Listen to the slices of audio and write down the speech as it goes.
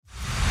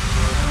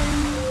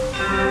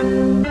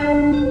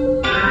SpacedOut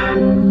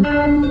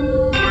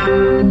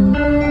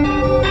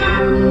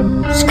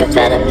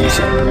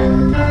music.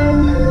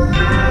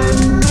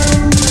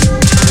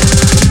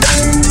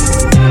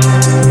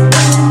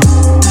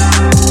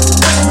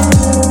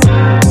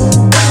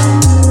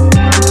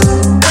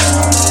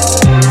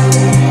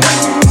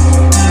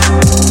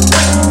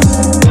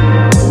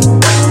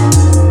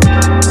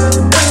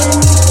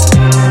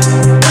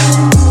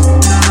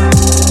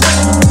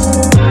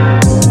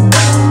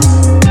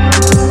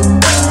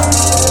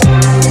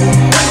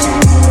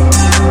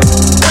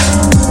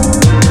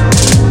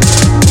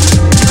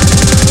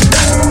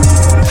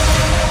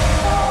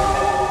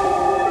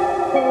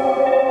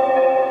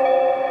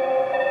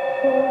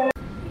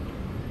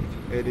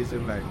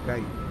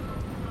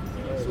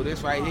 So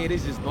this right here,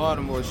 this is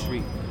Baltimore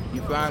Street. You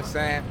feel what I'm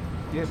saying?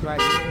 This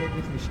right here,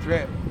 this is the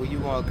strip where you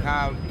gonna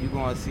come, you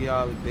gonna see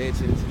all the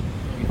bitches.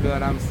 You feel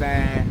what I'm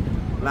saying?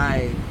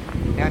 Like,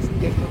 that's the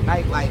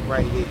nightlife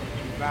right here. You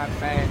feel what I'm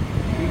saying?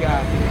 We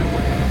got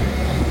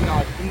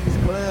these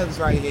clubs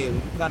right here. We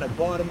got a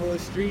Baltimore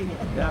Street.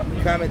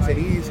 We coming to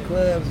these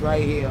clubs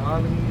right here.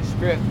 All in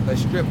the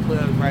strip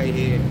club right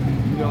here.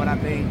 You know what I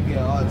mean? You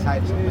get all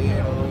types of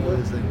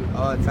weirdos and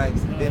all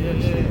types of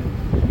different shit.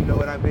 You know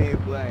what I mean?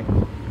 But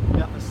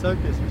got the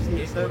circus. We see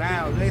the circus.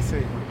 Now,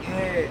 listen.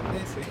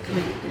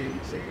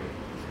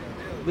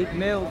 Big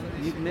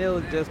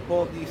Mills just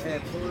pulled these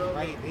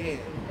right there.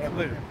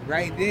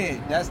 Right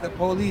there. That's the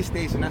police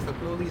station. That's the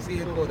police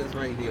headquarters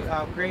right there.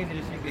 How crazy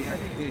this shit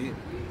is.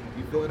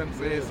 You feel what I'm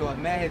saying? So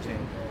imagine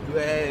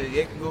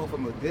it can go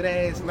from a good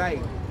ass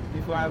night,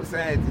 you feel what I'm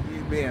saying, to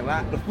you being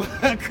locked the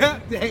fuck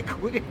up that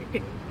quick.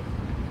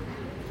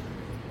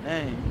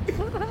 Dang.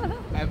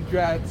 I'm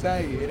trying to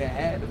tell you, it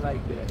happened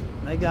like that.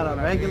 They got a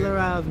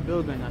regularized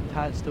building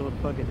attached to a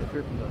fucking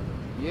strip club.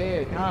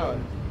 Yeah, no,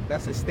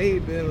 that's a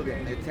state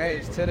building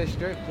attached to the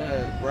strip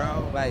club,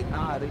 bro. Like,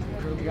 nah, this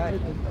is really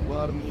like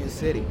Baltimore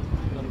City.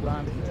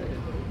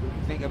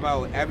 Think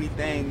about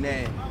everything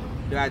that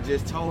I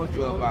just told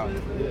you about. You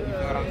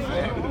know what I'm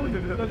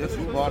saying? This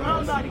is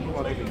Baltimore City. You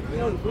want to be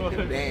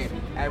good, bad,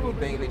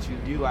 everything that you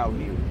do out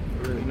here.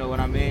 You know what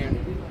I mean?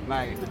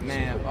 Like,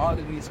 man, all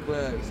of these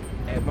clubs,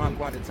 at one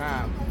point in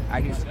time, I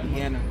used to be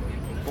in them,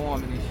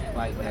 performing and shit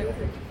like that.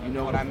 You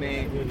know what I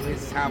mean?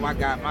 This is how I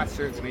got my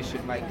shirts and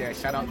shit like that.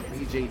 Shout out to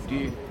DJ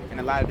Dude and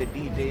a lot of the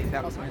DJs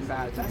that was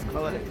inside these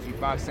clubs. You know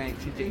what I'm saying?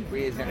 TJ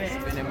Reds that was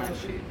spinning my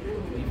shit.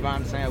 You know what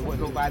I'm saying? What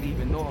nobody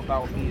even know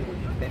about me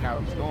that I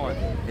was doing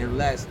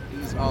unless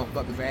these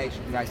motherfuckers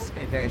actually like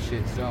spent that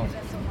shit. So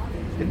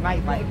the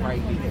nightlife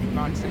right here, you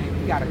know what I'm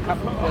saying? We got a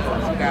couple of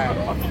clubs. We got,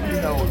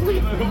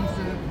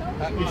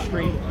 up the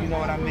street, you know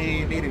what I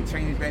mean? They done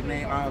changed that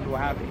name, I don't know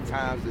how many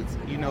times. It's,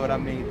 you know what I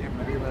mean?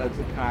 Different clubs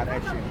and how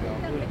that shit go.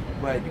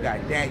 But you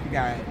got that, you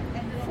got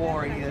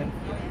Euphoria, you know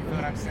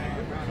what I'm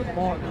saying?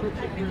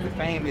 The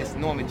famous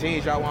Norman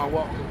Jeans, y'all want to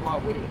walk the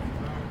park with it?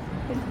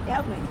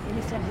 Definitely. And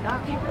he said,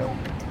 "Not people."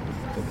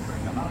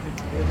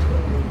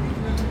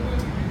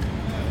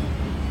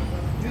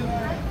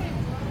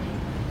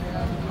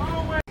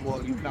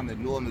 Well, you come to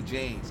Norman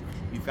Jeans,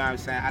 you feel what I'm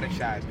saying? I done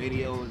shot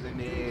videos in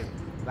there,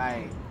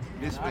 like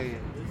this way.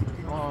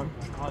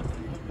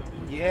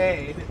 Yeah,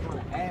 it's an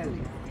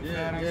alley. You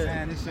know what I'm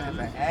saying? This shit is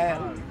an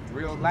alley.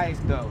 Real life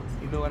though.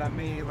 You know what I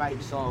mean?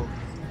 Like, so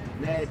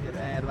imagine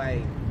that,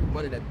 like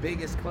one of the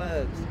biggest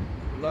clubs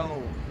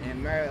alone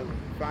in Maryland. You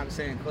know what I'm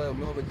saying? Club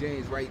Norman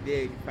Jeans right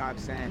there. You know what I'm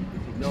saying?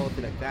 You know,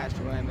 to the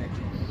gastronomy,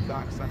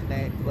 talk something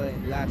that, but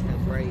lots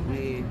of right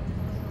here.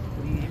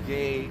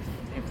 DJs,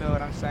 you feel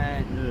what I'm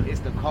saying? Yeah. It's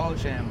the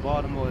culture in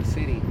Baltimore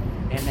City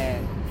and that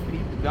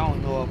people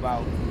don't know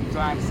about. You know what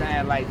I'm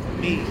saying? Like for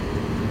me,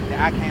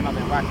 that I came up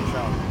in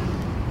Arkansas.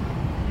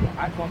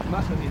 I come from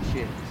most of this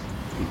shit.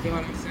 You feel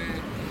what I'm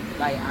saying?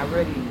 Like I'm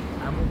really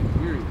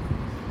weird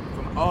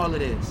from all of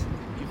this.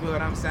 You feel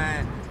what I'm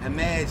saying?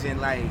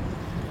 Imagine like,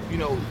 you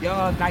know,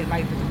 y'all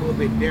nightlife is a little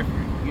bit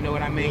different. You know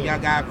what I mean? Y'all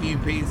got a few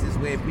places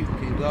where people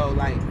can go.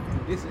 Like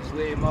this is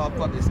where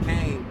motherfuckers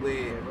came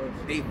where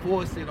they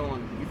forced it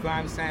on you. You feel what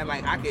I'm saying?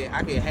 Like I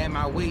can have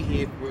my way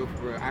here for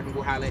real. I can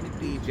go holler at the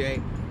DJ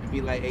and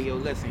be like, hey yo,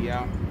 listen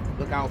y'all,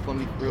 look out for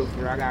me for real.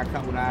 I got a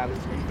couple dollars.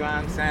 You feel what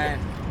I'm saying?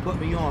 Put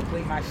me on,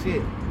 play my shit.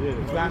 You feel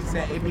what I'm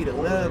saying? It be the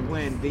love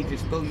when they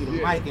just throw you the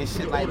mic and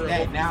shit like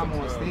that. Now I'm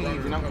on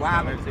stage and I'm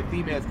wilding to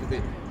females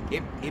because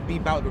it be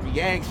about the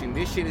reaction.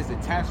 This shit is a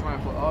test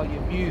run for all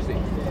your music.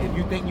 If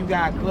you think you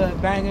got a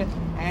club banger,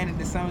 hand it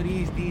to some of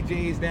these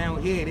DJs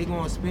down here, they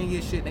gonna spin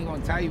your shit, they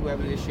gonna tell you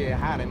whether this shit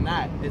hot or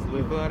not. You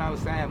feel what I'm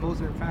saying?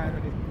 Most of the time,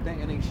 if you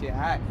think this shit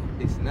hot,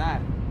 it's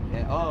not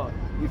at all.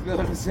 You feel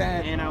what I'm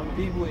saying? And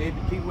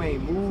if people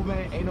ain't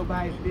moving, ain't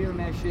nobody feeling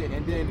that shit.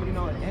 And then, you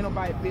know, ain't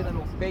nobody feeling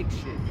no fake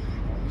shit.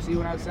 You see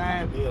what I'm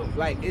saying? Yeah.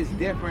 Like, it's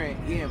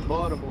different here in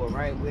Baltimore,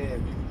 right? Where,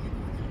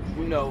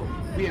 you know,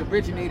 we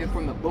originated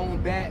from the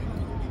boom bap,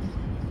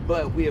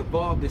 but we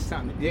evolved to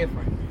something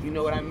different. You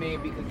know what I mean?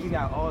 Because you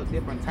got all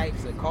different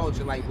types of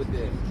culture, like with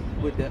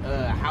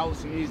the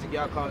house music,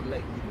 y'all call it,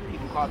 like,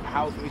 people call it the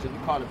house music,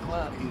 we call it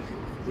club music.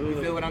 You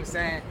feel what I'm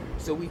saying?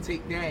 So we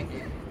take that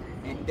and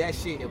and that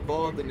shit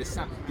evolved into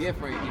something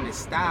different in the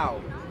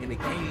style and the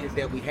cadence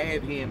that we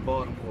have here in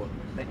Baltimore.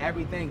 But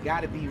everything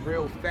gotta be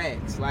real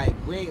facts. Like,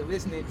 we ain't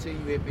listening to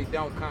you if it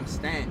don't come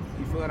stamped.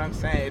 You feel what I'm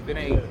saying? If it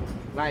ain't,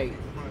 like,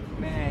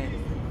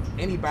 man,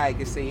 anybody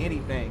can say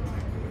anything.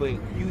 But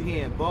you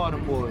here in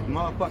Baltimore,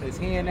 motherfuckers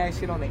hearing that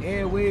shit on the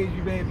airwaves,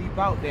 you better be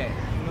about that.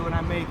 You know what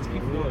I mean? Because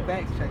people doing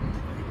fact checking.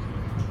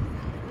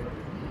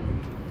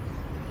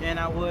 And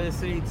I would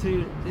say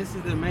too, this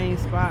is the main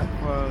spot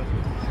for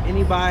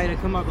anybody to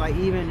come up, like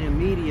even in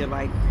media,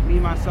 like me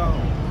myself,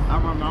 I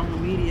run my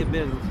own media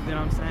business, you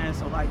know what I'm saying?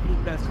 So like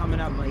people that's coming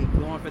up, like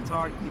doing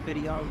photography,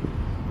 video,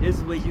 this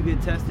is where you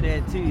get tested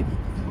at too,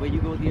 where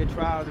you go through your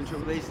trials and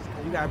tribulations.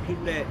 You got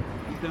people that,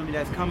 you feel me,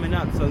 that's coming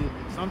up. So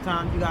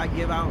sometimes you gotta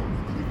give out,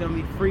 you feel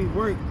me, free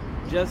work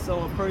just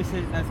so a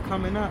person that's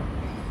coming up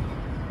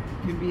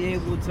can be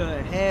able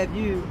to have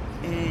you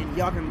and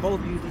y'all can both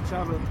use each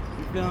other,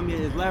 you feel me,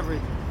 as leverage.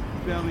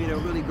 You feel me, to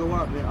really go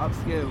up and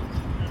upscale.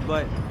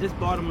 But this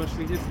Baltimore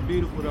Street, this is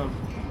beautiful though.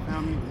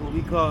 What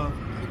we call,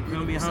 you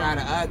feel me, It's not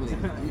ugly. You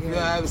know what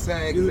I'm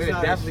saying? Because it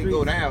definitely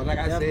go down. Like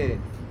I said,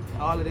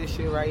 all of this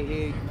shit right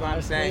here, you know what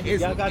I'm saying?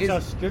 Y'all got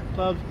your strip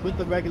clubs with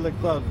the regular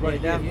clubs,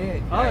 right?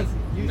 Yeah. Us,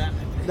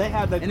 they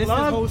have the And this is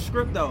club, whole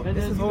script though. and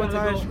This then is you whole gotta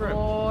entire go script.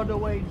 all the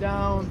way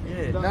down.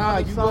 Yeah. Nah,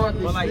 you go up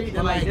the But street,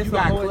 but like this you the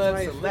got whole clubs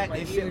entire select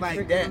and shit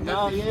like that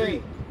Nah, up the yeah.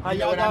 street. How You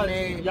know y'all what got, I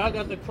mean? y'all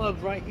got the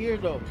clubs right here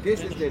though.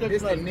 This And is the the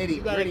strip clubs, you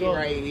nitty gotta gritty go-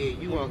 right here.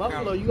 You in gonna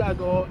Buffalo, come. you gotta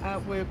go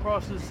halfway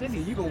across the city.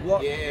 You can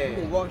walk. Yeah. You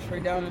can walk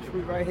straight down the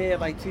street right here,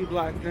 like 2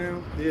 blocks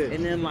down. Yeah.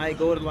 And then like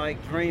go to like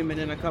Dream, and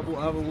then a couple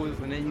other ones,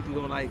 and then you can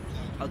go like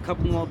a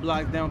couple more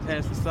blocks down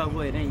past the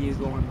subway. And then you're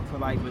going to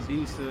like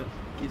Medusa.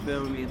 You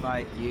feel me?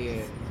 Like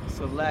Yeah.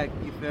 Select.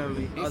 You feel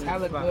me? It's Other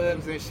hella spots.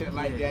 clubs and shit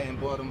like that in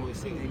Baltimore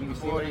City. You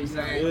see what I'm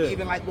saying?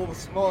 Even like little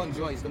small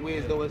joints, the way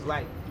as though it's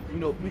like, you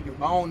know, you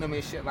own them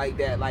and shit like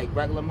that. Like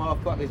regular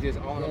motherfuckers just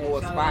own a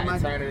little spot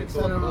and turn it into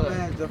a club.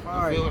 You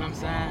feel what I'm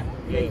saying?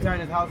 Yeah, he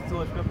turned his house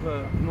into a strip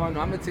club. No, I'm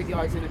gonna take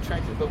y'all to the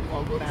trenches, but we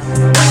gonna go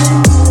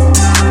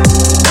down.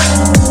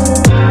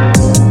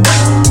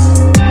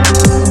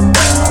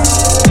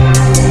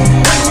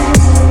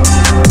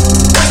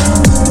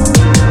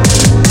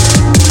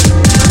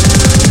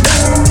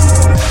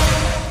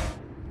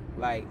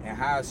 Like in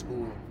high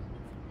school,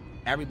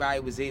 everybody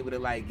was able to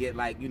like get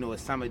like, you know, a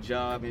summer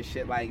job and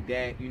shit like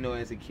that, you know,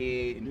 as a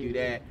kid and do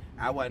that.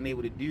 I wasn't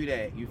able to do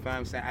that. You feel what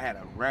I'm saying? I had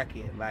a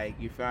record. Like,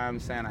 you feel what I'm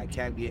saying? I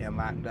kept getting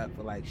locked up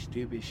for like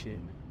stupid shit.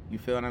 You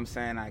feel what I'm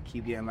saying? I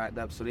keep getting locked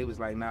up. So they was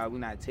like, nah, we're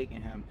not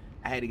taking him.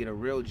 I had to get a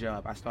real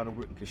job. I started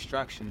working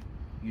construction.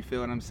 You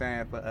feel what I'm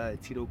saying? For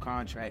Tito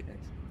Contractors,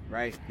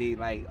 right? They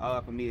like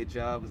offered me a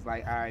job. Was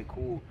like, all right,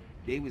 cool.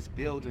 They was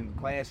building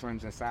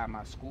classrooms inside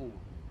my school.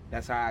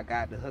 That's how I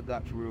got the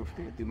hookups real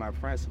through my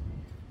principal.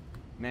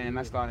 Man,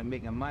 I started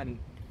making money.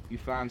 You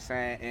feel what I'm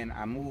saying? And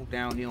I moved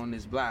down here on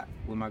this block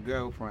with my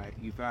girlfriend.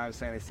 You feel what I'm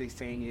saying? At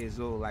 16 years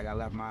old, like I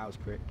left my house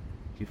quick.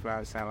 You feel what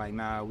I'm saying? Like,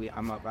 nah,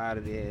 I'm up out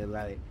of there.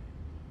 Like,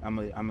 I'm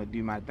gonna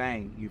do my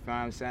thing. You feel what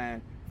I'm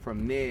saying?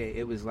 From there,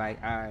 it was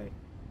like, I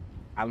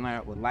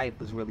learned what life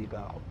was really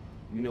about.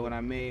 You know what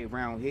I mean?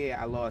 Around here,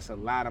 I lost a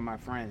lot of my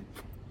friends.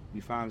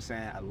 You feel what I'm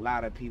saying? A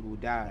lot of people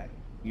died.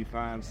 You feel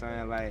what I'm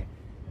saying? Like,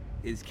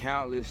 it's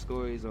countless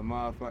stories of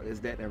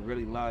motherfuckers that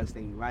really lost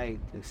their life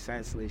to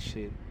senseless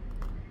shit.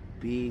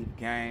 Beef,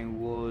 gang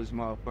wars,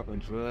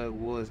 motherfucking drug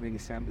wars,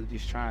 niggas simply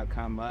just trying to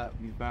come up.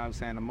 You feel what I'm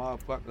saying? The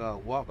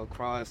motherfucker walk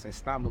across and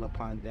stumble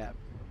upon death.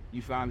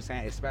 You feel what I'm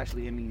saying?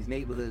 Especially in these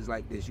neighborhoods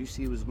like this. You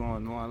see what's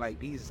going on. Like,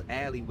 these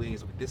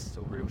alleyways, but this is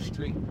a real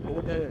street.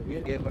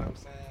 You get what I'm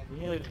saying?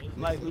 Yeah,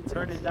 like we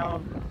turned it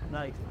down.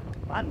 Like,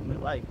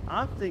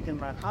 I'm thinking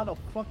like, how the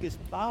fuck is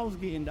Styles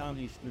getting down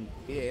these streets?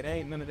 Yeah, it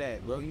ain't none of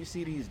that, bro. You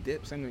see these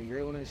dips in the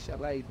grill and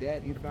shit like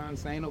that. You feel what I'm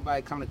saying? Ain't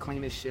nobody come to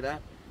clean this shit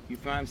up. You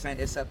feel what I'm saying?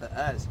 It's up to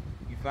us.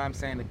 You feel what I'm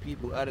saying? The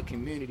people of the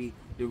community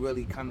to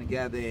really come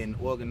together and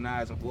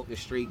organize and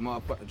orchestrate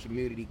motherfucking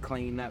community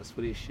cleanups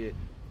for this shit.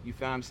 You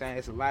feel what I'm saying?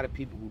 It's a lot of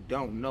people who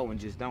don't know and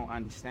just don't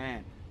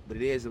understand. But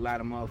it is a lot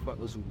of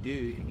motherfuckers who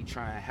do and you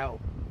trying to help.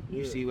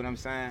 You see what I'm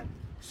saying?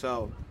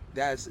 So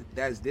that's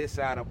this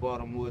side of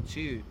Baltimore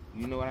too.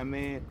 You know what I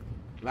mean?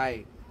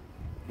 Like,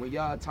 when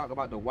y'all talk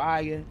about The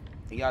Wire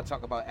and y'all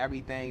talk about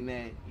everything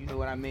that, you know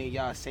what I mean,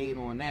 y'all saying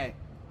on that,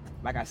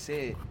 like I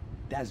said,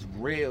 that's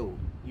real.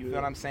 You feel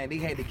what I'm saying? They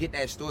had to get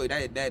that story.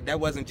 That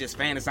wasn't just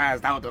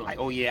fantasized out there like,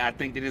 oh yeah, I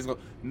think that it's going.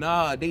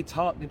 Nah, they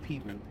talk to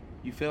people.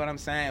 You feel what I'm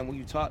saying? When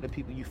you talk to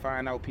people, you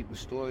find out people's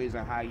stories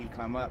and how you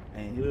come up.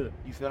 And you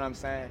feel what I'm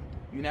saying?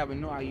 You never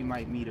know how you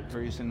might meet a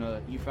person,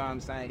 or you feel what I'm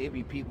saying? It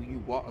be people you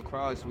walk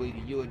across with,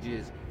 and you'll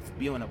just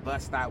be on a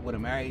bus stop with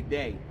them every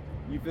day.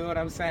 You feel what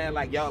I'm saying?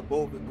 Like, y'all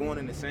both are going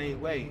in the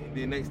same way. And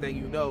then next thing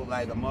you know,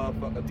 like, a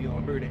motherfucker be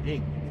on Murder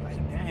Inc.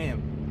 Like,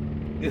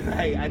 damn. It's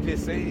like, I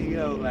just say,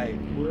 yo, like,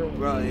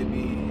 bro, it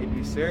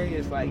be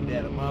serious like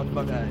that. A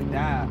motherfucker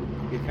die,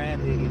 your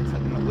family get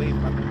taken away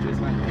from you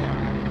just like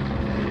that.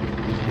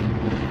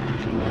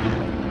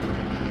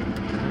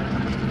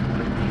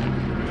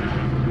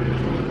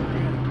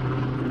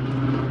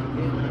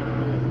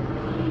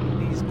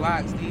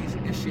 blocks,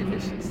 this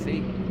shit safe.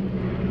 You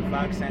know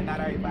what I'm saying? Not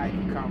everybody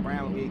can come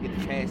around here, get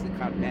the chance to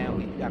come down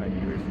here.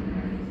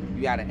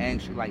 You gotta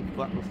actually like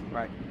fuck with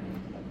right.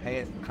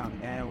 Pass to come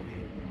down here.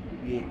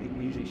 Yeah,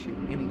 music shit,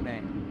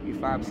 anything. You know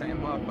what I'm saying?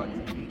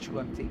 Motherfuckers beat you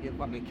up, take your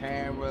fucking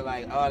camera,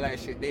 like all that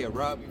shit. They'll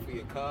rob you for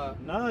your car.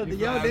 No, You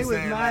yo, know they what was I'm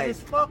saying? mad Like, as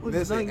fuck with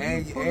listen,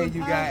 and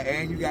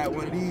you got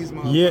one of these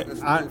motherfuckers.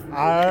 Yeah,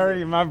 I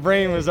already, my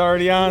brain was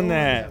already on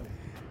that.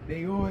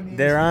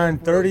 They're on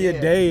 30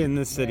 a day in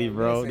the city,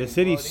 bro. The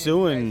city's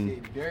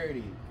suing.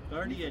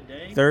 30 a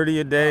day? 30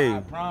 a day. I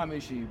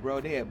promise you, bro.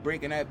 They're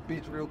breaking that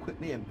bitch real quick.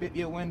 They'll bit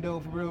your window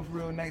for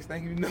real. Next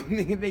thing you know,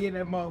 nigga, they in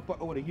that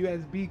motherfucker with a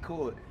USB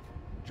cord.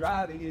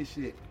 Driving your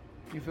shit.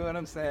 You feel what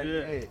I'm saying?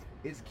 Yeah. Hey,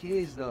 it's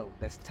kids though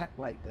that's tech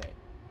like that.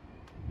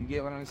 You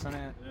get what I'm saying?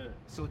 Yeah.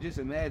 So just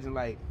imagine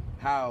like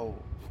how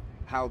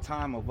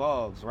time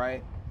evolves,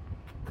 right?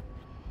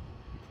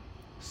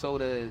 So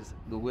does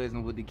the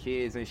wisdom with the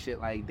kids and shit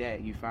like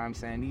that. You feel what I'm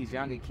saying? These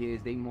younger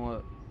kids, they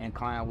more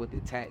inclined with the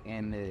tech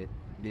and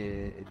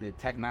the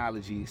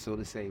technology, so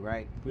to say,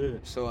 right? Yeah.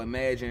 So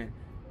imagine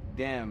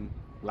them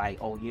like,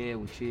 oh yeah,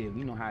 well shit,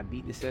 we know how to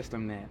beat the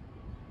system now.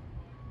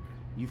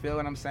 You feel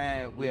what I'm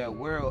saying? We're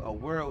a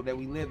world that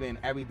we live in,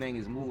 everything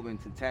is moving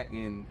to tech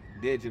and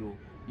digital.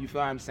 You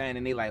feel what I'm saying?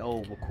 And they like, oh,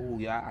 well, cool,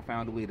 yeah, I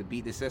found a way to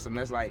beat the system.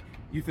 That's like,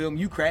 you feel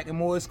me? You cracking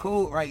Morse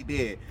code right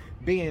there.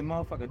 Being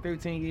motherfucking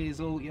 13 years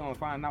old, you don't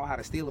find out how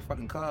to steal a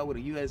fucking car with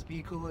a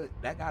USB cord.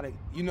 That gotta,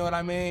 you know what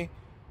I mean?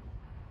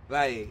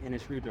 Like, And a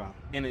screwdriver.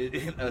 in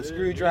a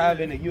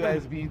screwdriver and a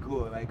USB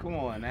cord. Like, come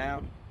on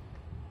now.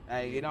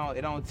 Like, it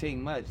don't take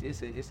much.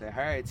 It's a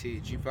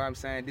heritage. You feel what I'm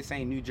saying? This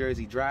ain't New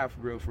Jersey Drive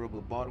for real,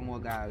 but Baltimore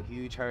got a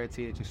huge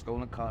heritage of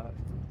stolen cars.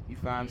 You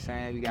feel what I'm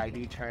saying? We got a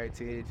huge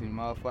heritage and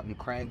motherfucking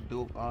crack,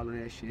 dope, all of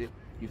that shit.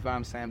 You feel what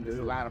I'm saying? But there's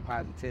a lot of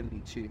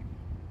positivity too.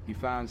 You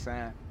feel what I'm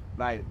saying?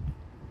 Like,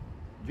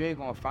 you ain't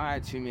gonna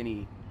find too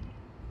many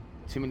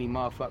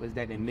motherfuckers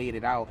that done made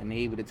it out and they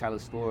able to tell a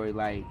story,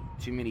 like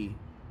too many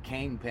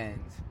kingpins.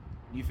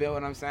 You feel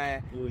what I'm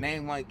saying? Yeah.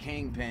 Name one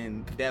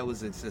kingpin that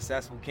was a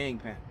successful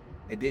kingpin.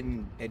 It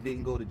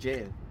didn't go to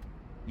jail.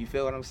 You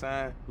feel what I'm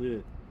saying? Yeah.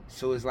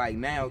 So it's like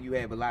now you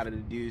have a lot of the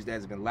dudes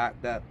that's been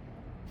locked up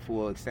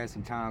for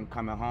extensive time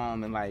coming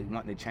home and like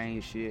wanting to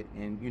change shit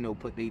and, you know,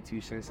 put their 2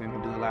 cents in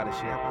and do a lot of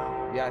shit.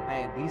 Yeah,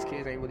 I think these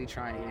kids ain't really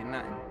trying to hear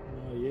nothing.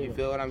 Oh, yeah. You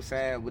feel what I'm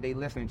saying? What they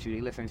listening to?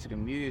 They listening to the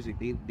music.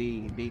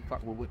 They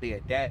fuck with what they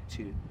adapt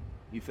to.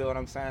 You feel what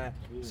I'm saying?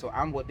 Yeah. So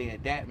I'm what they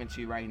adapting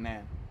to right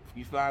now.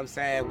 You feel what I'm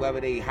saying?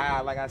 Whether they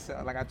high, like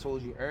I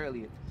told you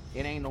earlier,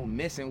 it ain't no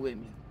messing with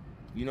me.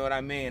 You know what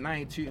I mean? I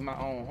ain't tooting my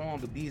own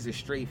horn, but these are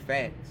straight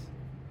facts.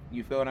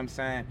 You feel what I'm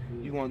saying?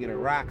 You gonna get a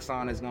rock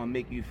song that's gonna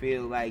make you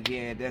feel like,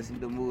 yeah, that's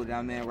the mood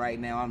I'm in right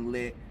now. I'm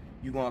lit.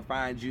 You gonna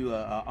find you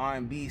a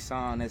R&B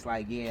song that's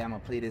like, yeah, I'm gonna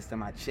play this to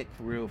my chick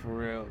for real.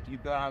 You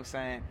feel what I'm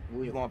saying?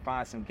 You gonna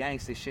find some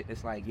gangster shit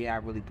that's like, yeah, I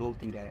really go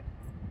through that.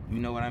 You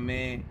know what I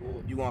mean?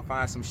 You gonna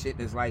find some shit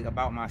that's like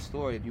about my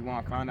story. If you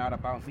wanna find out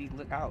about me,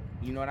 look out.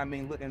 You know what I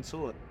mean? Look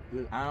into it.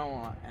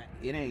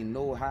 It ain't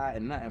no hide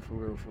and nothing for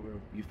real.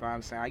 You feel what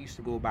I'm saying? I used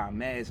to go by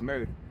Mass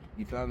Murder.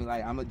 You feel me?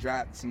 Like, I'm gonna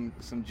drop some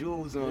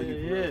jewels on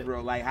you for real,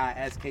 bro. Like how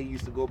SK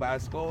used to go by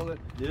Scholar.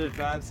 You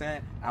feel what I'm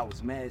saying? I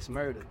was Mass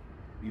Murder.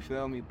 You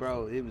feel me,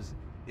 bro? It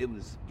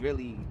was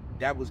really,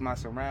 that was my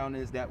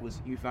surroundings. That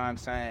was, you feel what I'm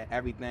saying?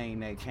 Everything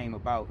that came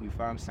about. You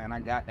feel what I'm saying?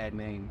 I got that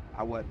name.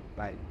 I wasn't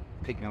like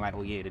picking like,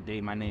 oh yeah, today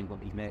my name gonna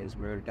be Mass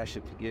Murder. That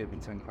shit forgive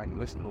until like,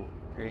 listen to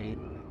it. Great.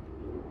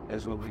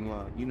 That's what we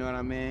want. You know what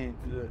I mean?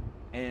 Yeah.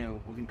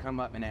 And we can come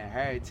up in that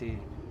heritage.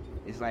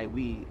 It's like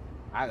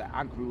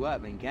I grew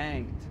up in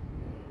gangs.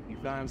 You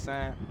feel what I'm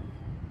saying?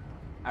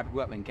 I grew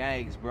up in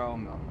gangs, bro.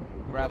 My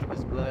brother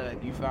was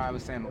blood. You feel what I'm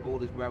saying? My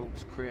oldest brother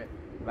was Crip.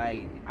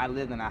 Like, I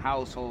lived in a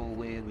household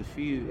where it was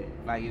feud.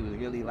 Like, it was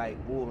really like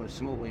war and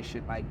smoke and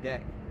shit like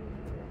that.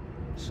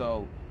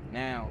 So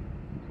now,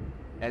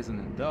 as an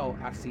adult,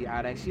 I see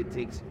how that shit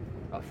takes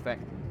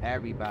effect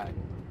everybody.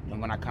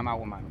 And when I come out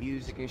with my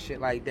music and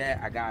shit like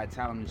that, I gotta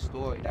tell them the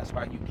story. That's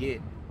why you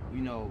get, you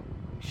know,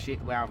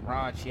 shit where I'm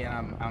raunchy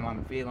and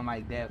I'm feeling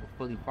like that,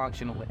 fully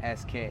functional with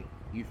SK.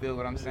 You feel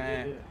what I'm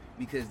saying? Yeah.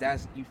 Because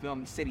that's, you feel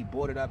me, city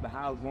boarded up, a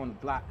house on the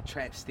block, the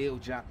trap still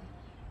jumping.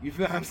 You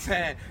feel what I'm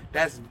saying?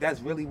 That's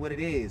really what it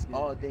is,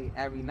 all day,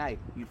 every night.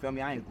 You feel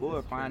me? I ain't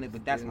glorifying it,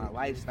 but that's my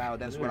lifestyle.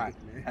 That's what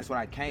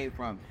I came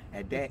from.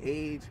 At that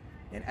age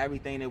and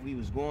everything that we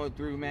was going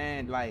through,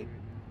 man, like,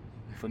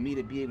 for me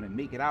to be able to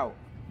make it out.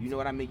 You know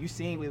what I mean? You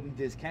seen where we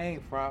just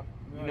came from.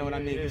 You know what I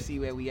mean? You see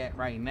where we at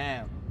right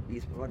now.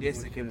 This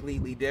is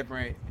completely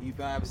different. You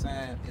feel what I'm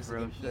saying? It's a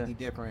completely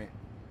different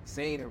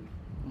scenery.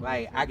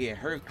 Like, I get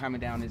hurt coming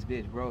down this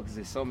bitch, bro, because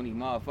there's so many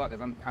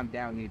motherfuckers. I'm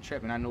down here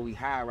tripping. I know we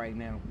high right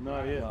now.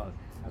 No, yeah.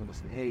 I'm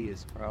some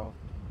haters, bro.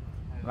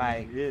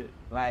 Like,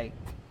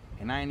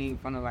 and I ain't even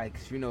finna, like,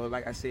 you know,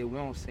 like I said, we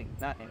don't say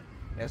nothing.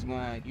 That's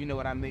when, you know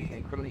what I mean?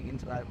 And criminally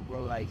into like,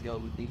 bro, like, yo,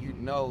 do you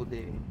know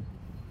that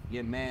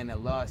your man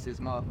that lost his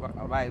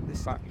motherfucking life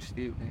is something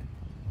stupid?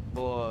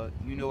 Or,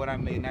 you know what I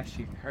mean? That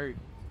shit hurt.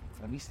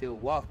 And we still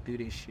walk through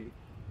this shit.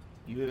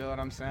 You feel what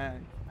I'm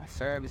saying? I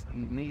service the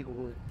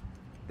neighborhood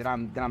that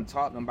I'm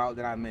talking about,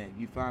 that I'm in.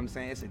 You feel what I'm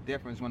saying? It's a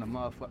difference when a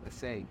motherfucker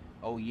say,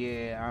 oh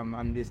yeah,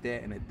 I'm this,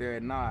 that, and the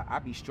third. Nah, I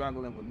be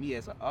struggling with me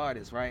as an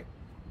artist, right?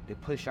 To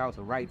push out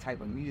the right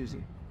type of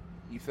music.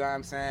 You feel what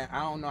I'm saying?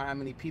 I don't know how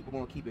many people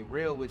gonna keep it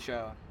real with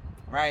y'all,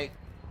 right?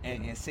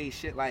 And say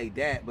shit like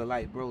that, but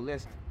like, bro,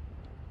 listen.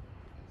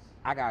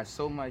 I got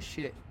so much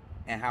shit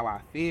and how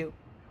I feel,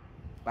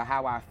 but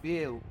how I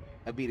feel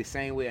it'll be the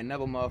same way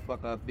another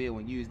motherfucker will feel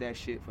when you use that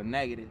shit for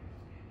negative.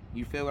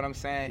 You feel what I'm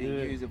saying? Yeah.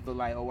 And use it for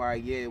like, oh, all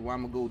right, yeah, well,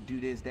 I'm gonna go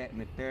do this, that,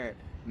 and the third.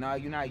 No,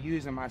 you're not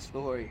using my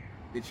story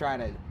to try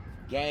to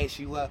gas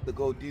you up to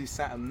go do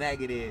something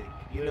negative.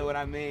 You know what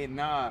I mean?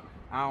 Nah,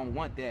 I don't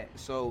want that.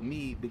 So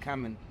me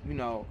becoming,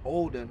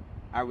 older,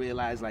 I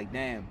realized like,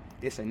 damn,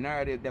 it's a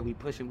narrative that we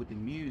pushing with the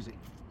music.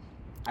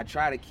 I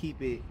try to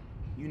keep it,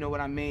 you know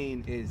what I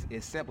mean,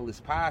 as simple as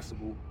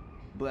possible,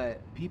 but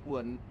people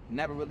will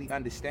never really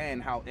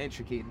understand how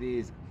intricate it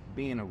is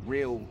being a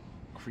real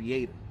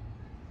creator.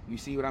 You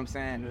see what I'm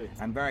saying? Yeah.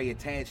 I'm very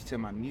attached to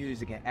my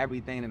music and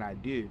everything that I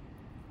do.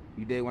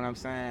 You dig what I'm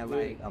saying?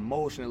 Like,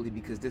 emotionally,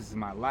 because this is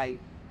my life.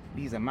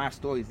 These are my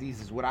stories.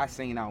 These is what I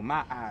seen out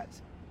my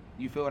eyes.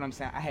 You feel what I'm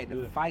saying? I had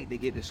to fight to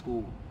get to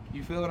school.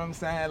 You feel what I'm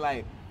saying?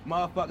 Like,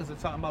 motherfuckers are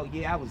talking about,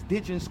 yeah, I was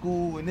ditching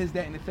school and this,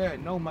 that, and the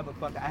third. No,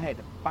 motherfucker, I had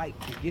to fight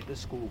to get to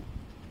school.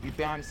 You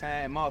feel what I'm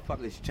saying?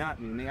 Motherfuckers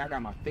jumped me, nigga. I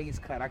got my face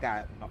cut. I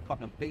got my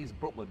fucking face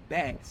broke with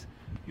bats.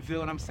 You feel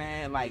what I'm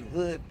saying? Like,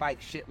 hood fight,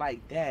 shit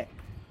like that.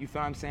 You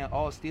feel what I'm saying?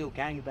 All still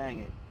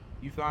gangbanging.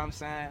 You feel what I'm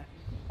saying?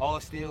 All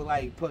still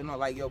like putting on,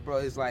 like, yo, bro,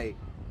 it's like,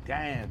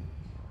 damn.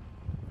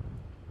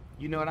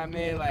 You know what I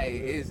mean? Like,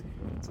 it's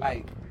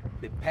like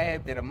the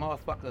path that a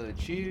motherfucker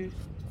choose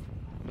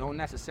don't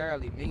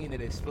necessarily mean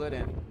that it's for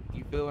them.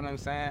 You feel what I'm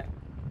saying?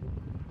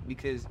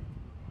 Because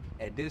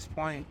at this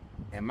point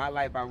in my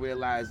life, I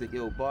realized that,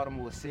 yo,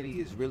 Baltimore City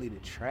is really the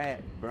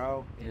trap,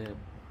 bro. Yeah.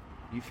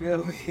 You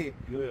feel me?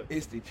 Yeah.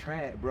 It's the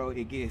trap, bro.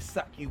 It gets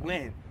suck you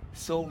in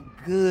so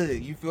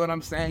good. You feel what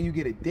I'm saying? You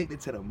get addicted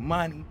to the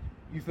money.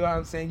 You feel what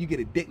I'm saying? You get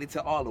addicted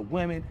to all the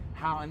women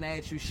hollering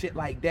at you, shit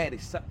like that.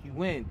 It suck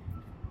you in.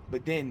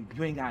 But then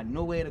you ain't got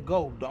nowhere to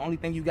go. The only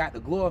thing you got to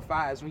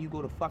glorify is when you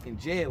go to fucking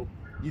jail.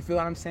 You feel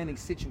what I'm saying? They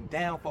sit you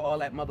down for all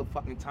that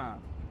motherfucking time.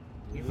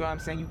 You feel what I'm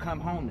saying? You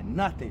come home to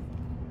nothing.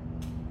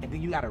 And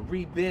then you gotta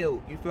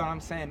rebuild. You feel what I'm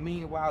saying?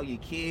 Meanwhile, your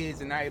kids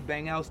and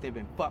everything else, they've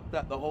been fucked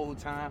up the whole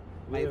time.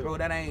 Like, bro,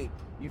 that ain't,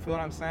 you feel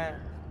what I'm saying?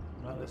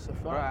 No, that's a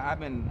fact. Bro, I've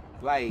been,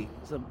 like,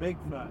 It's a big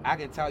fact. I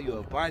can tell you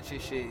a bunch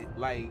of shit,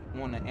 like,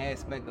 on the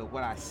aspect of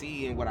what I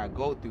see and what I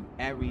go through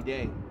every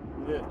day.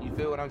 Yeah. You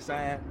feel what I'm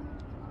saying?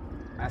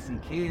 I see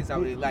kids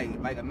out there, like,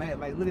 imagine,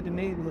 like, look at the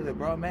neighborhood,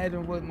 bro.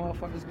 Imagine what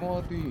motherfuckers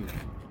going through.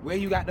 Where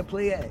you got to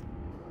play at?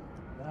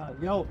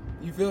 Yo,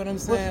 You feel what I'm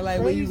saying?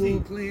 Like, where you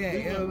gonna play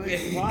at? Yo,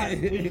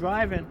 we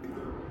driving.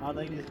 My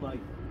lady's like,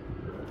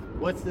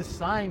 what's the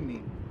sign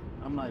mean?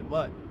 I'm like,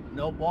 what?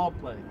 No ball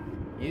play.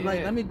 Yeah.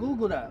 Like, let me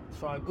Google that.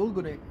 So I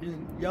Googled it.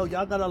 And, yo,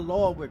 y'all got a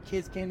law where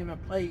kids can't even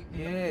play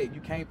Yeah, you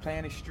can't play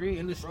in the street.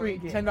 in the Bro,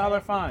 street. you get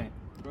 $10 fine.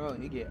 Bro,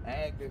 you get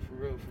active for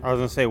real. I was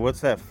gonna say,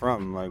 what's that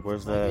from? Like,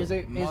 where's that? Is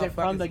it from the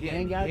Motherfuckers gang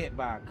getting guy? hit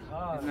by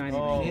cars. It's not even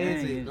Oh, a gang,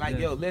 Kids is- it's like,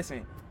 just- yo,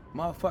 listen,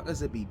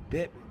 motherfuckers will be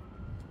bipping.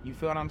 You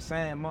feel what I'm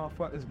saying?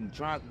 Motherfuckers be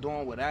drunk,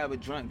 doing whatever,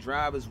 drunk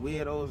drivers,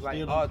 weirdos, like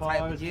Stealing all type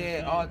cars of, and yeah,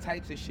 shit. all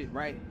types of shit,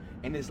 right?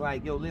 And it's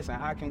like, yo, listen,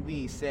 how can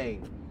we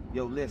say,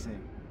 yo,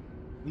 listen,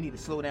 we need to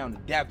slow down the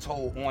death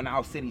toll on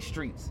our city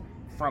streets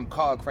from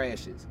car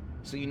crashes.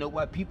 So you know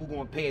what? People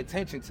gonna pay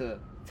attention to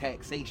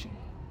taxation.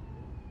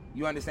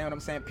 You understand what I'm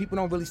saying? People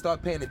don't really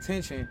start paying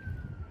attention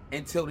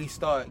until they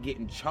start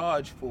getting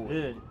charged for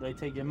it. Yeah, they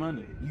take your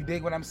money. You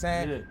dig what I'm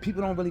saying? Yeah.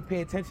 People don't really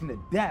pay attention to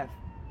death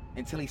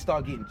until they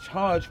start getting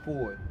charged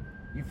for it.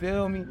 You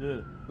feel me?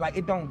 Yeah. Like,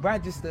 it don't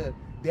register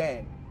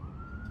that,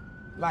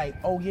 like,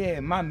 oh yeah,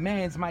 my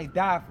mans might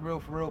die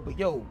for real, but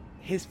yo,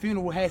 his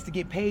funeral has to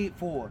get paid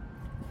for.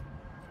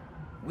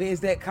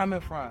 Where's that coming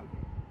from?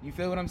 You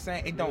feel what I'm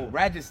saying? It don't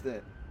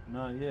register.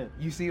 No, yeah.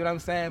 You see what I'm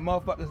saying?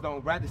 Motherfuckers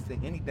don't register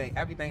anything.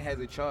 Everything has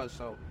a charge.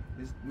 So,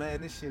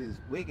 this shit is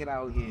wicked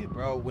out here,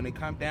 bro. When it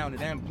come down to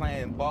them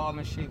playing ball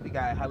and shit, we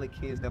got hella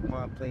kids that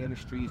want to play in the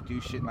streets,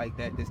 do shit like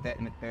that, this, that,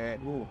 and the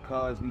third.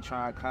 Cause we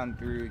try to come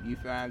through. You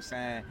feel what I'm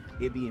saying?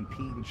 It be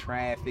impeding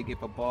traffic.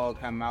 If a ball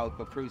come out, if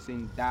a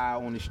person die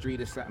on the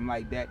street or something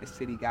like that, the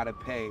city gotta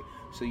pay.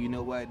 So you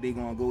know what? They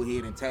gonna go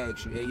ahead and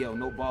tax you. Hey, yo,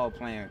 no ball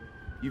playing.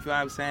 You feel what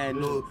I'm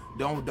saying? No,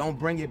 don't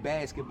bring your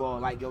basketball.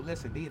 Like, yo,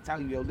 listen, they tell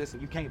you, yo,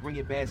 listen, you can't bring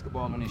your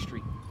basketball on the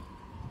street.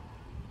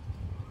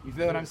 You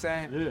feel what I'm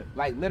saying? Yeah.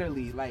 Like,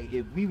 literally, like,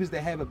 if we was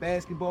to have a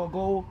basketball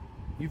goal,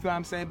 you feel what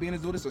I'm saying? Being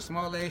as though this a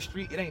small ass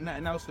street, it ain't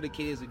nothing else for the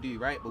kids to do,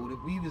 right? But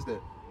if we was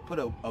to put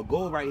a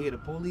goal right here, the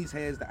police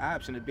has the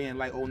option of being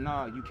like, oh,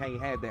 nah, you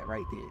can't have that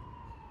right there.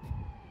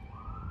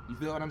 You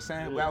feel what I'm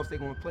saying? Yeah. Where else they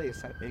gonna play?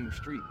 It's in the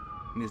street.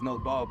 And there's no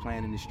ball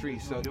playing in the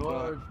street. So,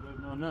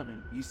 No,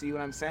 nothing. you see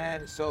what I'm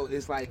saying? So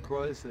it's like,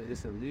 bro, it's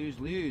a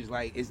lose-lose.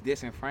 Like, it's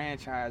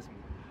disenfranchisement.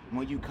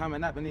 when you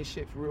coming up in this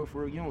shit for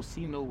real, you don't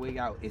see no way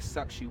out. It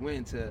sucks you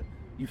into,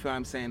 you feel what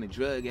I'm saying, the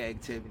drug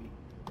activity.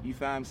 You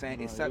feel what I'm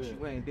saying? It sucks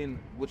you in. Then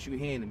what you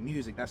hear in the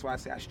music. That's why I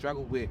say I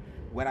struggle with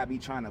what I be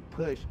trying to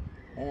push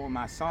on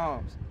my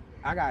songs.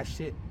 I got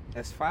shit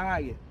that's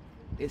fire.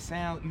 It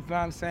sound, you feel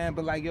what I'm saying?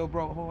 But like, yo,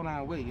 bro, hold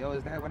on, wait, yo,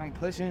 is that what I'm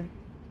pushing?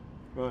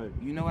 Right.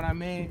 You know what I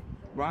mean?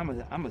 Bro,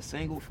 I'm a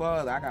single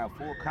father. I got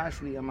 4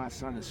 custody of my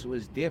sons, so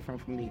it's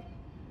different for me.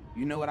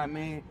 You know what I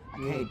mean? I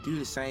can't do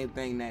the same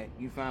thing that,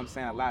 you feel what I'm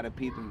saying, a lot of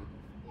people,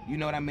 you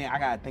know what I mean? I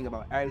gotta think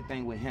about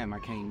everything with him. I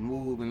can't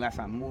move unless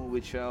I move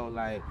with yo,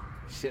 like,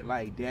 shit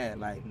like that.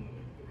 Like,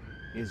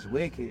 it's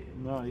wicked.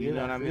 No, you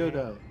know what I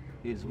mean?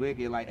 It's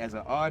wicked. Like, as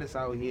an artist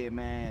out here,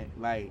 man,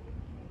 like,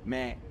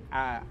 man,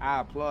 I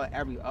applaud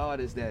every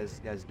artist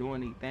that's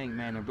doing their thing,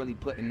 man, and really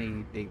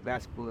putting their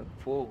best foot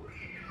forward.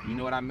 You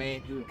know what I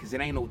mean? Because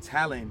it ain't no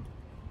telling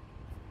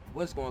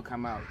what's gonna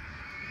come out.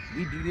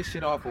 We do this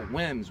shit off of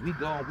whims. We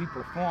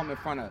perform in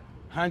front of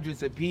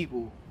hundreds of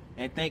people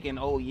and thinking,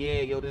 oh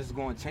yeah, yo, this is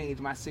gonna change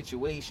my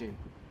situation.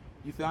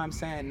 You feel what I'm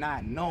saying?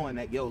 Not knowing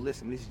that, yo,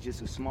 listen, this is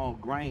just a small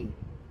grain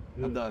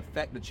of the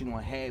effect that you're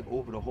gonna have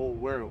over the whole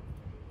world.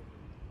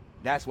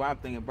 That's why I'm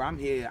thinking, bro, I'm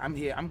here,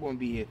 I'm gonna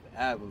be here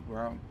forever,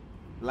 bro.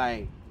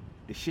 Like,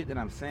 the shit that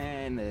I'm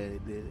saying,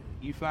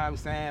 you feel what I'm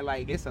saying?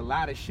 Like, it's a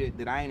lot of shit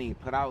that I ain't even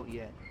put out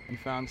yet. You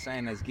feel what I'm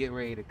saying? That's getting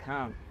ready to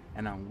come.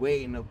 And I'm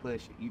waiting to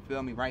push it. You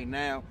feel me? Right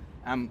now,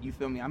 I'm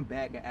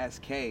back at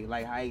SK,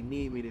 like how he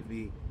need me to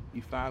be.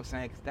 You feel what I'm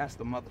saying? 'Cause that's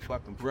the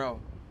motherfucking bro.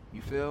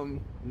 You feel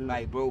me?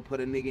 Like, bro, put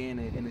a nigga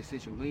in a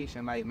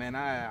situation, like, man,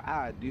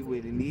 I do what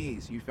it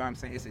needs. You feel what I'm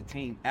saying? It's a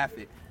team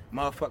effort.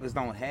 Motherfuckers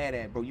don't have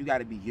that, bro. You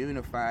gotta be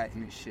unified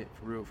in this shit,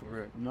 for real.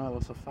 No,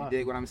 that's a fact. You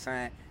dig what I'm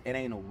saying? It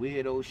ain't no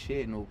weirdo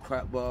shit, no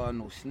crap ball,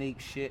 no sneak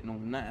shit, no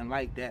nothing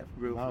like that, for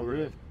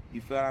real. You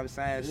feel what I'm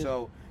saying? Yeah.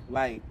 So,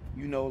 like,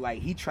 you know, like,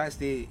 he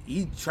trusted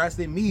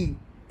me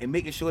in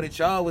making sure that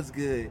y'all was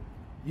good.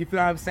 You feel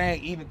what I'm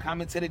saying? Even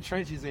coming to the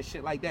trenches and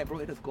shit like that, bro.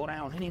 It just go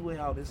down anyway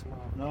all this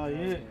long. No,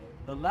 yeah.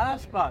 The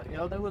last spot,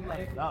 yo, they was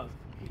like, thought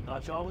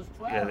y'all was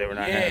 12. Yeah, they were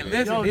not Yeah, happy.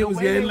 listen, Yo, it was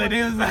good.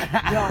 It was like,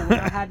 yo, when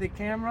I had the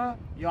camera,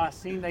 yo, I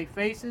seen their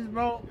faces,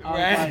 bro. I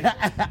was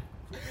like,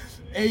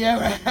 hey,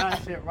 yeah,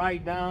 that shit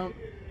right down.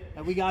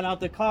 And we got out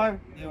the car,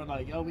 they were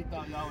like, yo, we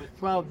thought y'all was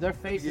 12. Their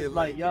faces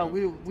like, yo,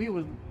 we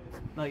was,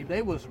 like,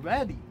 they was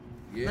ready.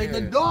 Yeah. Like,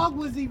 the dog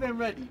was even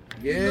ready.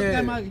 Yeah. He looked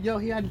at my, yo,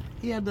 he had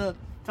to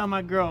tell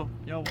my girl,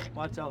 yo,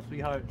 watch out,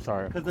 sweetheart.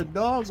 Sorry. Because the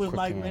dog was Quick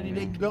like thing, ready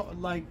to man.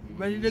 go,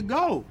 ready to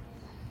go.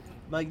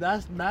 Like,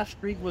 that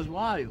streak was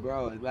wild.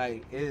 bro,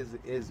 like,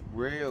 it's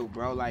real,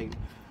 bro. Like,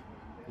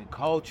 the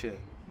culture,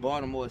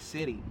 Baltimore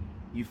City,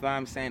 you feel what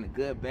I'm saying? The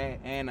good, bad,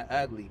 and the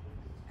ugly.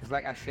 Because,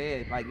 like I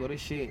said, like, yo,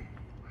 this shit,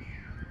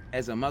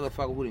 as a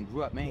motherfucker who done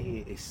grew up,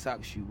 man, it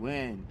sucks you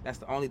in. That's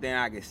the only thing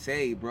I can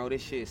say, bro.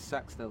 This shit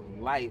sucks the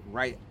life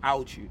right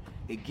out you.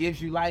 It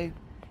gives you life,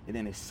 and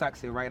then it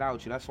sucks it right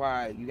out you. That's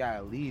why you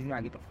gotta leave. You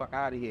gotta get the fuck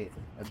out of here.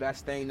 The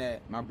best thing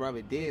that my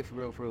brother did for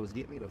real was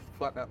get me the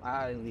fuck up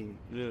out of here.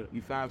 Yeah.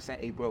 You feel what I'm saying?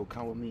 Hey, bro,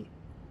 come with me.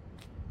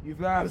 You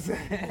feel what I'm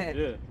saying?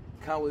 Yeah.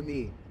 Come with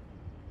me.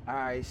 All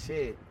right,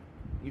 shit.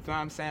 You feel what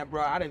I'm saying,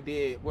 bro? I done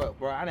did what,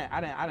 bro? I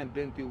done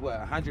been through what,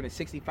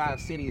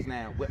 165 cities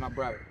now with my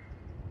brother.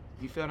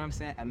 You feel what I'm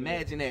saying?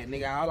 Imagine that,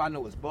 nigga. All I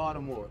know is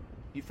Baltimore.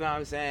 You feel what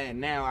I'm saying?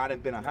 Now I done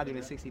been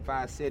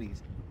 165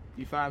 cities.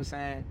 You feel what I'm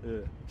saying? Yeah.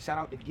 Shout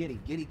out to Giddy.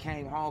 Giddy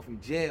came home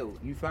from jail.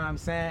 You feel what I'm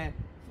saying?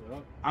 Yeah.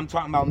 I'm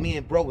talking about me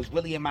and bro was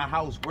really in my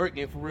house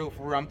working for real.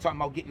 I'm talking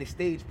about getting the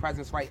stage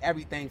presence right,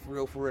 everything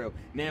for real.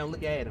 Now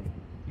look at him.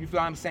 You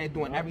feel what I'm saying?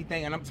 Doing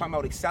everything, and I'm talking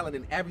about excelling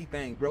in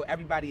everything, bro.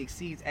 Everybody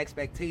exceeds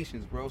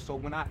expectations, bro. So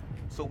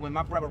when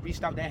my brother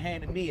reached out that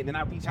hand to me, and then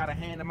I reach out a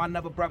hand to my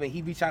another brother,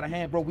 he reach out a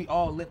hand, bro. We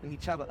all lifting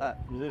each other up.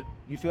 Yeah.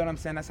 You feel what I'm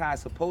saying? That's how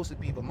it's supposed to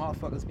be. But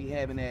motherfuckers be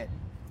having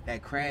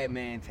that crab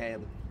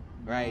mentality,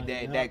 right?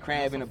 That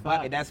crab in a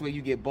bucket. That's where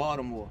you get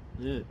Baltimore,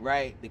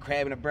 right? The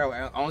crab in a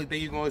barrel. Only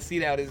thing you gonna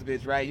see out of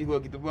this bitch, right? You gonna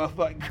get the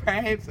motherfucking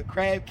crabs, a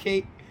crab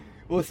cake,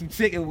 or some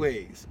chicken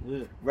wings,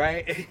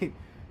 right?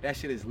 That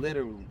shit is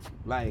literally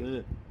like,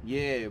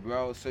 yeah,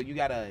 bro. So you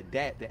gotta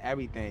adapt to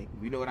everything.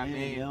 You know what I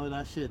mean? Yo,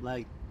 that shit,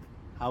 like,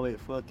 how it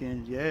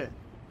fucking, yeah,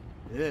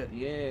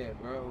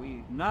 bro.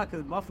 Nah,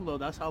 cause Buffalo,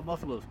 that's how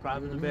Buffalo's,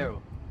 crab in the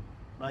barrel.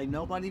 Like,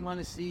 nobody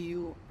wanna see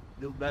you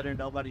do better.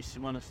 Nobody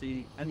wanna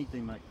see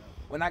anything like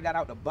that. When I got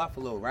out to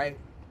Buffalo, right?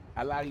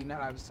 I lie to you now,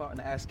 I was talking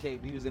to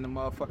SK. We was in the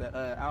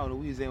motherfucker, I don't know,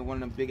 we was in one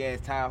of them big ass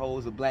tire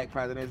holes of black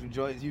presidential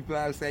joints. You feel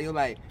what I'm saying? You're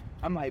like,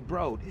 I'm like,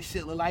 bro, this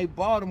shit look like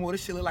Baltimore.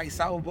 This shit look like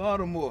South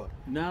Baltimore.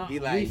 No, he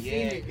like, we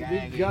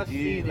just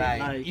seen it.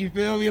 Like, you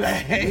feel me?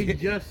 Like, we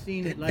just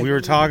seen it. Like, We were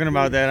talking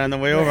about that on the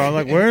way over. I was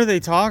like, what are they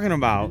talking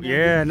about?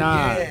 Yeah,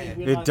 nah, we're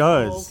it like,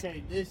 does. Oh,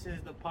 okay, this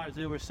is the parts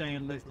they were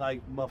saying looks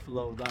like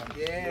Buffalo. Like,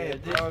 yeah,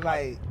 this, bro,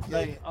 like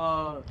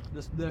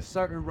there's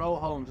certain row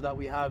homes that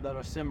we have that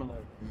are similar,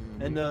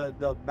 and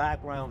the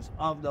backgrounds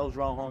of those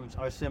row homes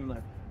are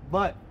similar.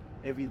 But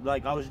if you,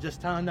 like I was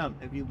just telling them,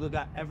 if you look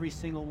at every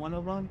single one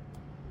of them,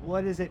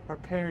 what is it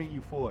preparing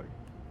you for?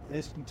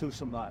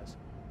 Institutionalized.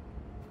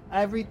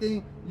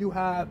 everything. You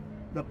have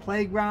the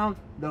playground,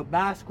 the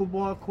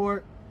basketball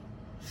court,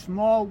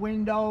 small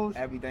windows.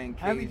 Everything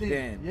caged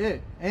in. Yeah,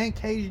 and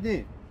caged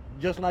in,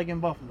 just like in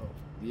Buffalo.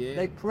 Yeah.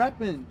 They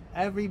prepping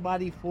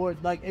everybody for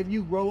it. Like, if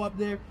you grow up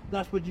there,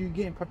 that's what you're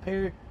getting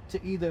prepared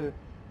to either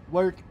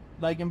work.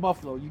 Like in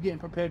Buffalo, you're getting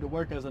prepared to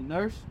work as a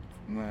nurse.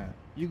 Man.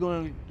 You're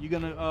gonna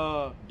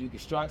Do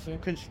construction.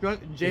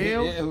 construct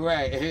jail. Yeah,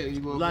 right. You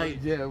gonna Like- go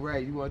to jail,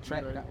 right? You gonna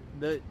track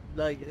that.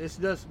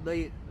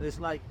 It's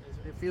like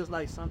it feels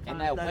like sometimes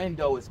And that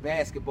window is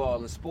basketball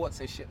and sports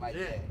and shit like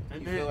Yeah, that. and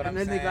You then, feel what and I'm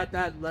then saying? they got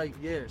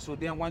that So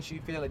then once you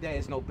feel like that,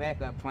 it's no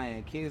backup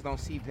plan. Kids don't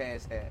see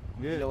past that.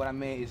 Yeah. You know what I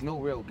mean? It's no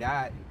real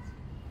guidance.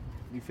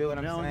 You feel what They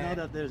I'm don't saying? know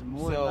that there's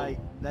more So- like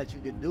that you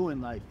could do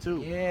in life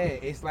too. Yeah,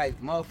 it's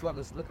like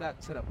motherfuckers look up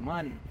to the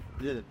money.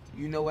 Yeah.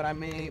 You know what I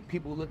mean?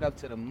 People look up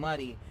to the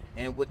money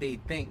and what they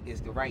think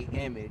is the right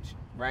image,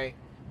 right?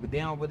 But they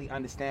don't really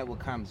understand what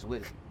comes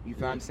with it. You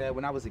feel what I'm saying?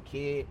 When I was a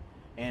kid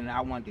and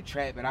I wanted to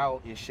trap it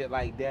out and shit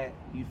like that,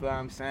 you feel what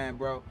I'm saying,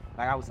 bro?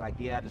 Like, I was like,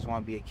 yeah, I just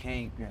want to be a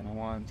kingpin. I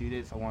want to do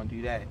this, I want to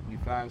do that. You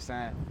feel what I'm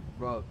saying?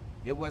 Bro,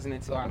 it wasn't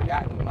until I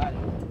got the money,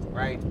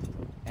 right?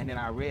 And then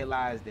I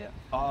realized that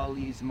all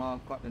these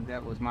motherfuckers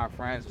that was my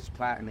friends was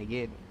plotting to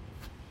get me.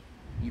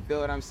 You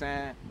feel what I'm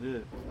saying? Yeah.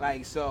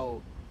 Like,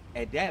 so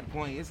at that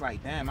point, it's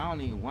like, damn, I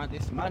don't even want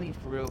this money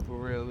for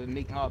real. And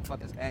make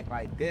motherfuckers act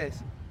like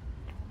this.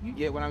 You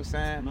get what I'm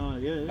saying? No,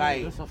 yeah,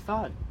 Like- that's a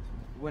fact.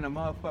 When a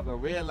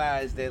motherfucker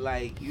realized that,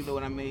 like, you know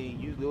what I mean?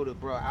 You go to,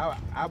 bro,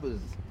 I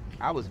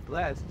was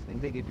blessed to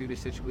make it through the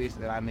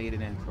situation that I made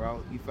it in,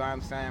 bro. You feel what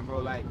I'm saying, bro?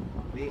 Like,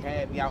 they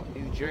had me out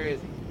in New Jersey.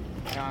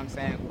 You know what I'm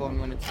saying? Called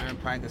me on the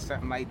turnpike or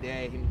something like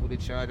that. Hit me with a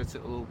charger to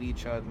OB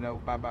charge, you know,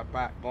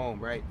 boom,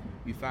 right?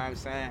 You feel what I'm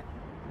saying?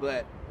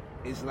 But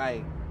it's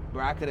like,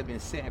 bro, I could have been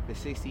sitting for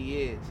 60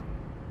 years.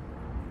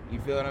 You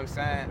feel what I'm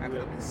saying? I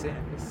could have been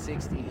sitting for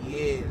 60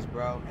 years,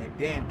 bro. And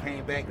then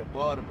came back to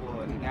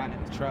Baltimore and got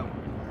into trouble.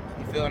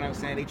 You feel what I'm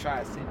saying? They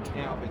tried to sit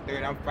me down for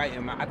 30. I'm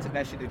fighting. I took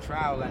that shit to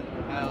trial like,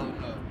 hell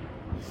no.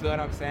 You feel what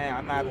I'm saying?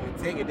 I'm not gonna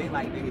take it. They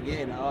like, nigga,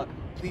 yeah, no,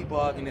 plea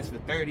bargaining this for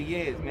 30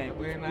 years, man.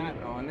 We're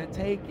not gonna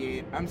take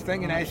it. I'm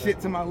singing that shit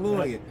to my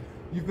lawyer.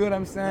 You feel what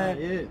I'm saying?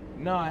 Yeah.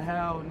 No,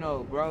 hell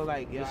no, bro.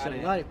 Like, yo, It's your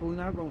life. We're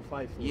not gonna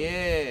fight for it.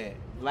 yeah,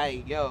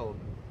 like, yo,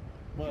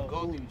 Well, go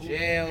who- through who-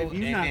 jail, if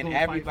you and not then gonna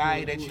fight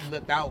everybody for it, that you who-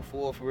 looked out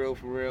for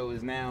real,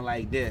 is now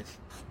like this.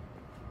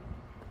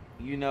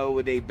 You know,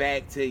 with they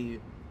back to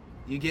you.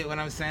 You get what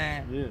I'm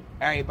saying? Yeah.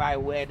 Everybody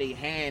where they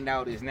hand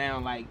out is now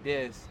like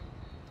this.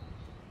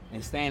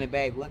 And standing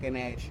back looking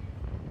at you.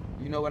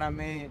 You know what I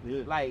mean?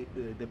 Yeah. Like,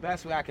 the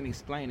best way I can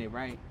explain it,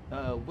 right?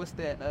 What's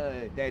that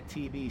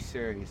TV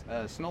series?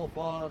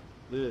 Snowfall?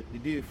 Yeah. The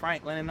dude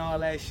Franklin and all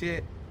that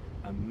shit.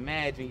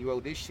 Imagine, yo,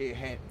 this shit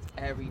happens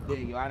every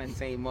day, yo. I done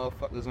seen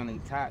motherfuckers on the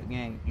top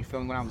gang. You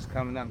feel me? When I was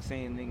coming up,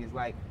 saying niggas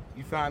like,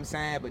 you feel what I'm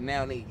saying? But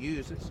now they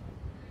users.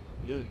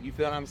 Yeah. You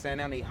feel what I'm saying?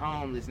 Now they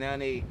homeless. Now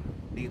they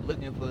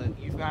looking for,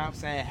 you feel what I'm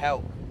saying,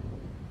 help.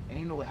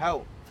 Ain't no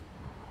help.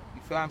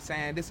 You feel what I'm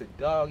saying? This a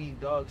dog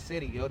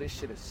city, yo. This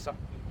shit is suck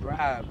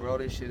dry, bro.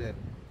 This shit is,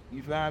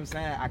 you feel what I'm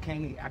saying? I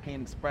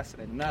can't express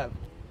it enough.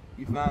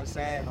 You feel what I'm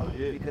saying? Oh,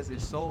 yeah. Because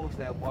it's souls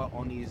that walk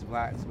on these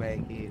blocks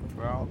back here,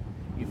 bro.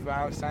 You feel what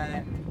I'm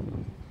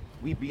saying?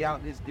 We be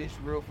out this ditch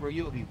real for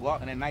real. We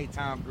walking at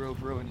nighttime real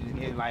for real. And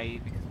it's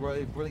like, because bro,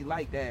 it's really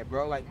like that,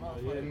 bro. Like,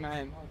 motherfucker,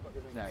 man,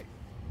 motherfuckers like,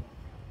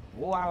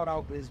 go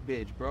out this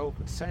bitch, bro.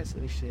 For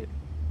sensitive shit.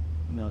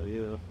 No,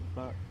 yeah.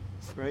 Fuck.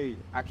 It's crazy.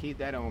 I keep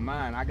that on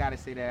mind. I gotta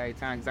say that every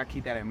time because I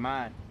keep that in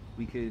mind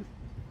because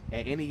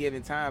at any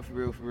given time, for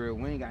real,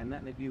 we ain't got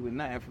nothing to do with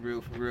nothing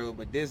for real.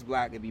 But this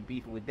block could be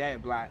beefing with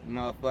that block,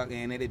 motherfucker,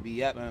 and it'd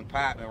be up and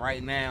popping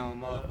right now,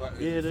 motherfucker.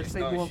 Yeah, they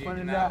say going front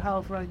of that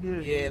house right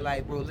there. Yeah,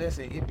 like, bro,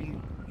 listen, it be,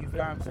 you feel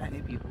what I'm saying?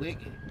 It be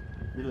wicked.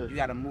 Yeah. You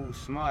gotta move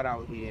smart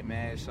out here,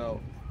 man. So,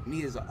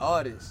 me as an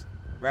artist,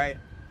 right?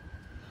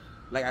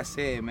 Like I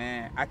said,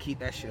 man, I keep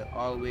that shit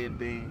all the way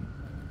being.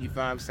 You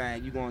feel what I'm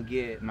saying? You gonna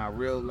get my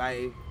real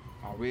life,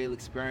 my real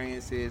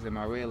experiences, and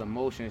my real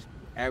emotions,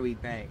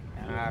 everything,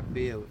 and how I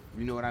feel.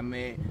 You know what I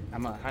mean?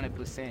 I'm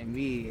 100%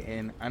 me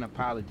and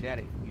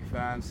unapologetic. You feel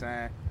what I'm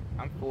saying?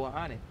 I'm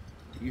 400.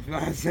 You feel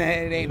what I'm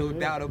saying? It ain't no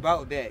doubt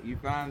about that. You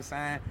feel what I'm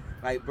saying?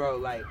 Like, bro,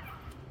 like,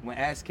 when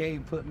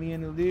SK put me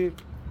in the league,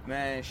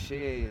 man,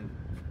 shit,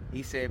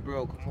 he said,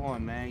 bro, come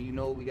on, man. You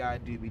know what we gotta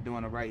do. We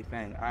doing the right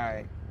thing. All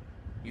right.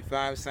 You feel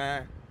what I'm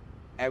saying?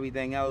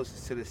 Everything else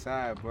is to the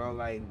side, bro.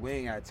 Like, we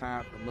ain't got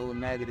time for no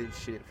negative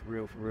shit, for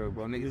real,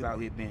 bro. Niggas out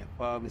here being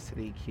fathers to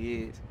their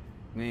kids.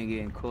 We ain't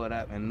getting caught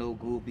up in no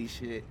goofy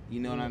shit. You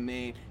know what I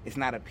mean? It's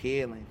not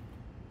appealing.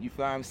 You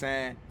feel what I'm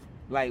saying?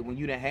 Like, when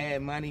you done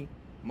had money,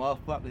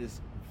 motherfuckers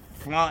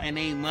flaunting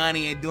their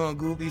money and doing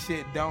goofy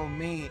shit don't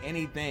mean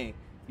anything.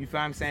 You feel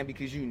what I'm saying?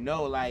 Because you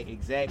know, like,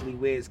 exactly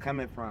where it's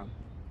coming from.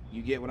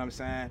 You get what I'm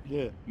saying?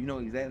 Yeah. You know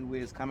exactly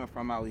where it's coming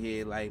from out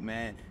here. Like,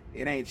 man,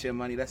 it ain't your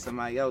money, that's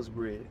somebody else's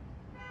bread.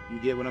 You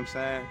get what I'm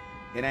saying?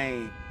 It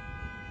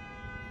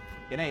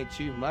ain't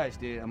too much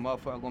that a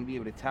motherfucker gonna be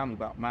able to tell me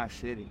about my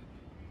city.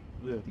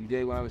 You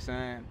dig what I'm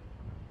saying?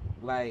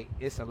 Like,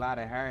 it's a lot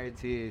of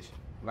heritage.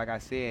 Like I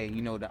said,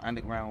 you know, the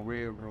Underground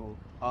Railroad,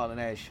 all of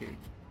that shit.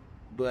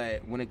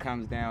 But when it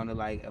comes down to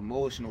like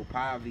emotional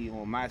poverty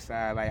on my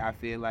side, like I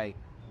feel like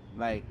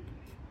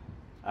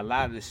a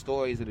lot of the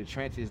stories of the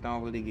trenches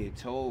don't really get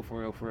told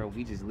for real.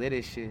 We just live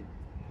this shit.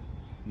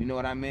 You know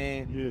what I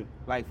mean? Yeah.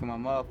 Like from a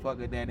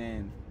motherfucker that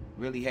then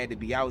really had to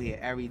be out here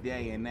every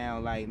day, and now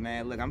like,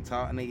 man, look, I'm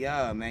talking to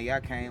y'all, man.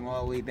 Y'all came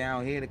all the way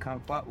down here to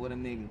come fuck with a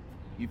nigga.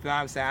 You feel what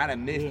I'm saying? I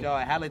done missed y'all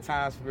hella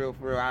times for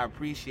real. I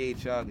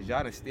appreciate y'all, cause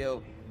y'all done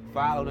still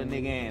followed a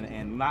nigga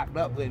and locked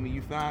up with me.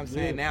 You feel what I'm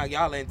saying? Now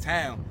y'all in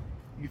town.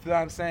 You feel what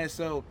I'm saying?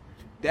 So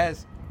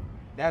that's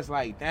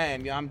like,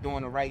 damn, yo, I'm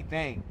doing the right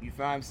thing. You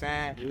feel what I'm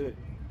saying? Yeah.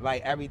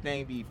 Like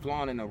everything be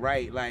flowing in the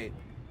right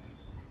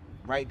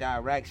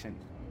direction.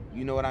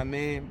 You know what I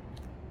mean?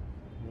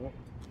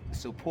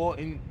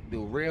 Supporting the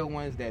real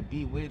ones that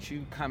be with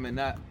you coming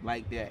up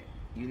like that.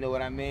 You know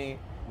what I mean?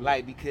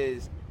 Like,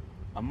 because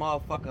a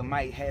motherfucker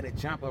might have a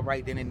jumper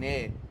right then and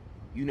there.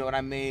 You know what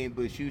I mean?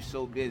 But you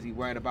so busy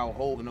worried about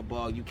holding the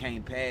ball, you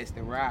can't pass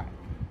the rock.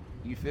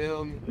 You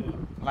feel me?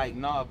 Like,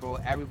 nah, bro,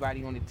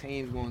 everybody on the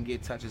team's gonna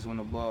get touches on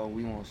the ball.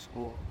 We gonna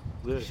score.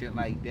 Shit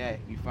like that.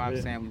 You feel what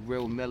I'm saying? We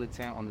real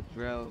militant on the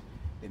drill.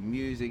 The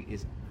music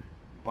is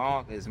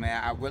bonkers,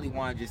 man. I really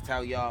want to just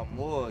tell y'all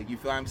more. You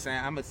feel what I'm saying?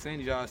 I'm gonna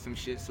send y'all some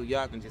shit so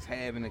y'all can just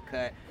have in the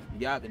cut.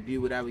 Y'all can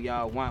do whatever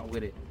y'all want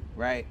with it,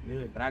 right?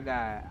 Yeah. But I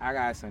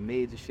got some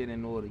major shit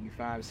in order. You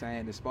feel what I'm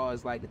saying? As far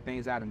as like the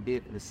things I done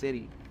did for the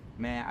city,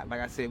 man.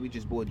 Like I said, we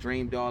just bought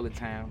Dream Doll of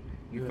Town.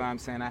 You feel what I'm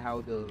saying? I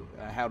held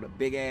a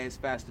big ass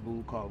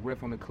festival called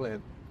Riff on the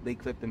Cliff, Lake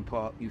Clifton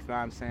Park. You feel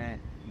what I'm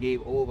saying?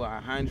 Gave over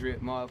 100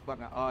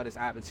 motherfucking artists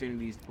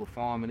opportunities to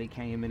perform, and they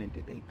came in and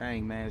did their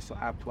thing, man. So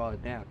I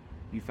applaud them.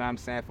 You feel what I'm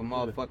saying? For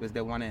motherfuckers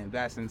that want to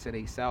invest into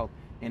themselves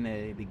and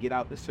to get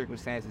out the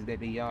circumstances that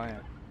they are in.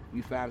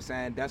 You feel what I'm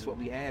saying? That's what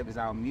we have is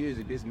our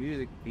music. This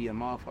music be a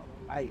motherfucker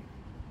life.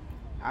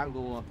 I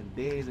go on for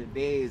days and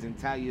days and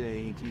tell you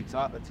and keep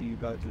talking to you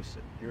about your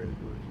shit.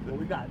 Well,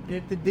 we got to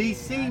get to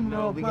DC,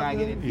 bro. We gotta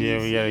get in DC. Yeah,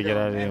 we gotta get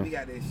out of man. here. We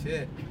got this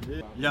shit.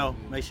 Yo,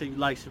 make sure you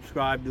like,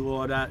 subscribe, do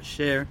all that,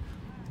 share.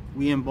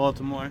 We in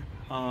Baltimore.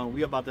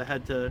 We about to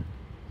head to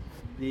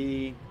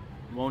the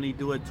Won't He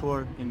Do It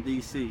tour in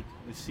DC.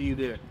 We'll see you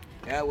there.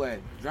 That way.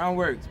 Drum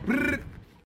works. Brrr.